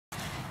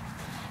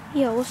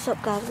Yo, what's up,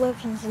 guys?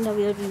 Weapons in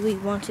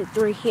WWE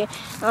 123 here.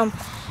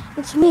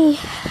 It's me.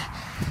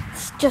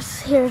 It's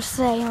just here to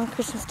say on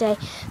Christmas Day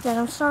that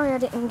I'm sorry I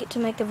didn't get to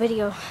make a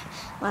video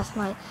last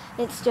night.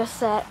 It's just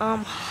that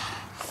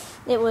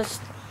it was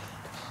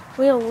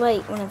real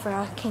late whenever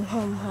I came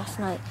home last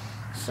night,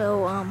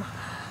 so I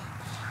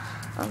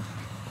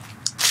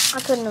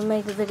couldn't have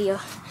made the video.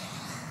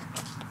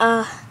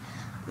 I'm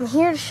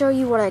here to show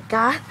you what I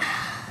got.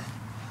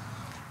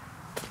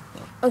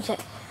 Okay.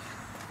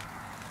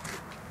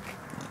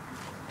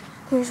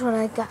 Here's what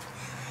I got.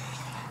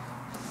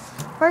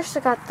 First, I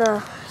got the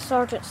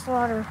Sergeant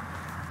Slaughter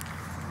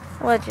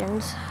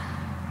Legends.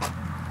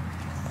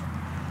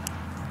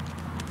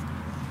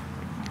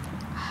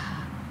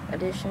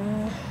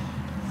 Edition.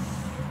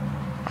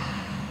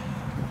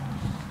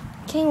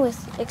 Came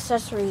with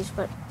accessories,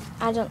 but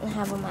I don't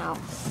have them out.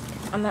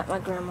 I'm at my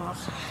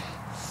grandma's.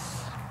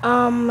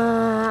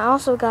 I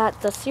also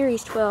got the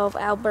Series 12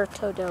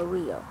 Alberto Del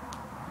Rio.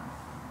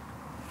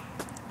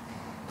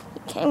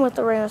 Came with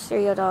the Rey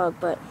Mysterio dog,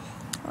 but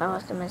I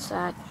left him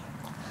inside.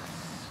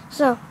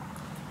 So,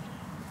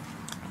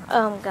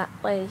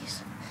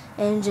 ladies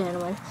and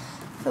gentlemen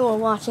who are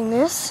watching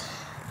this,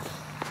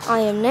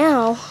 I am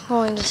now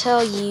going to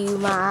tell you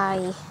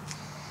my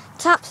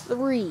top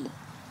 3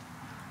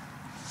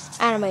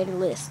 animator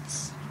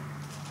lists.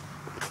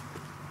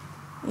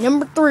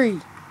 Number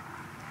 3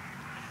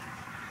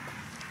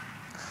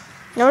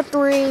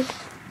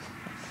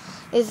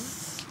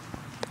 is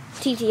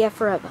TTF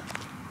Forever.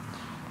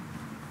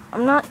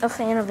 I'm not a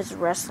fan of his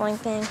wrestling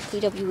thing,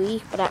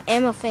 WWE, but I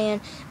am a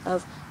fan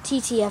of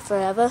TTF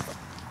Forever.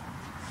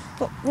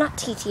 Well, not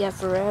TTF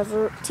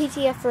Forever,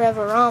 TTF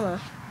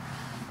Forever-rama.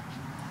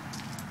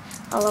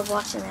 I love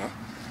watching that.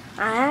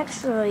 I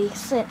actually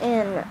sent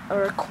in a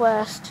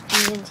request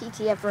using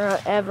TTF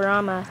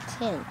Forever-rama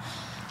 10.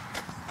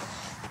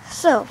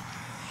 So,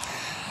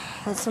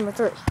 that's number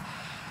 3.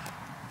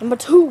 Number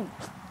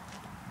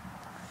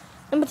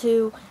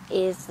 2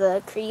 is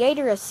the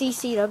creator of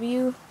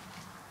CCW.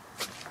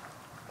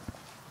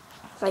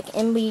 Like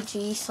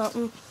MBG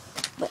something,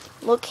 but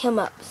look him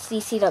up,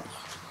 CCW.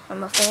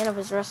 I'm a fan of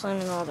his wrestling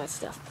and all that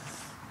stuff.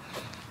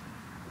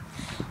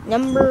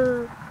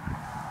 Number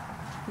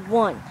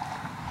 1.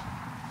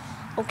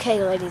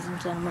 Okay, ladies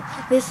and gentlemen,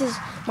 this is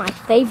my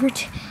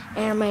favorite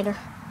animator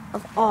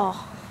of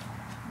all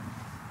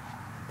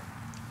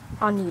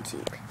on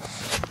YouTube.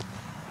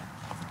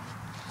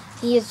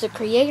 He is the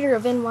creator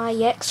of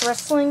NYX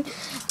Wrestling,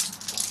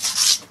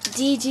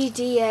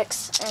 DGDX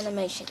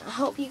Animation. I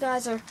hope you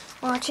guys are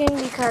watching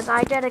because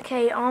I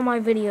dedicate all my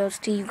videos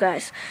to you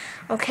guys.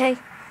 Okay?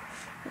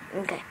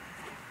 Okay.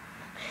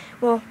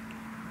 Well,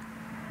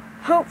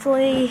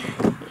 hopefully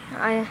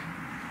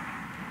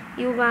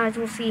you guys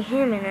will see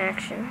him in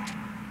action.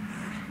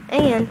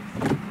 And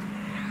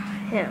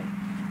him.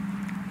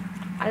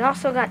 I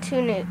also got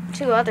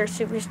two other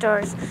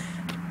superstars.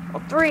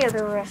 Well, 3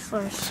 other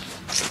wrestlers.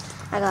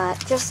 I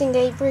got Justin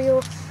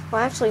Gabriel.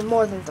 Well, actually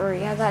more than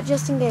 3. I got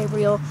Justin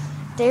Gabriel,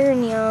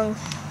 Darren Young,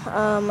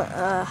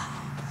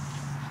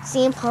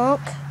 CM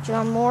Punk,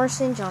 John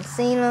Morrison, John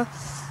Cena.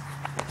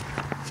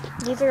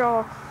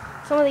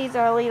 Some of these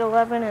are Elite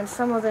 11 and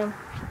some of them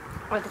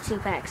are the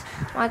 2-packs.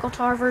 Michael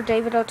Tarver,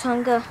 David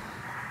Otunga,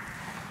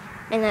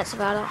 and that's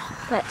about all.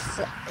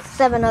 That's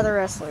 7 other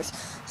wrestlers.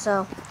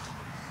 So,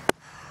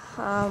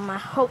 I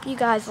hope you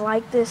guys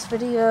like this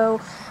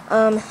video.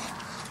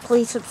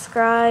 Please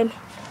subscribe.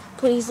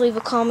 Please leave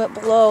a comment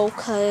below,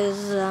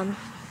 because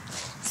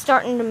it's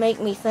starting to make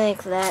me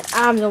think that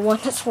I'm the one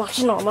that's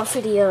watching all my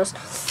videos.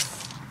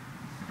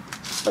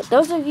 But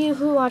those of you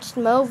who watched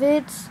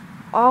Movids,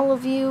 all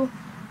of you,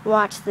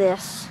 watch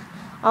this.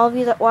 All of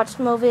you that watched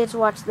Movids,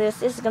 watch this.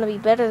 This is going to be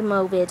better than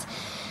Movids,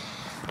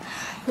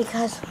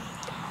 because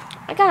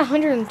I got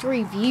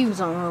 103 views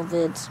on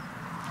Movids.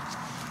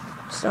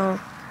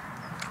 So,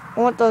 I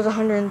want those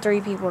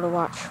 103 people to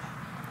watch.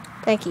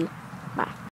 Thank you. Bye.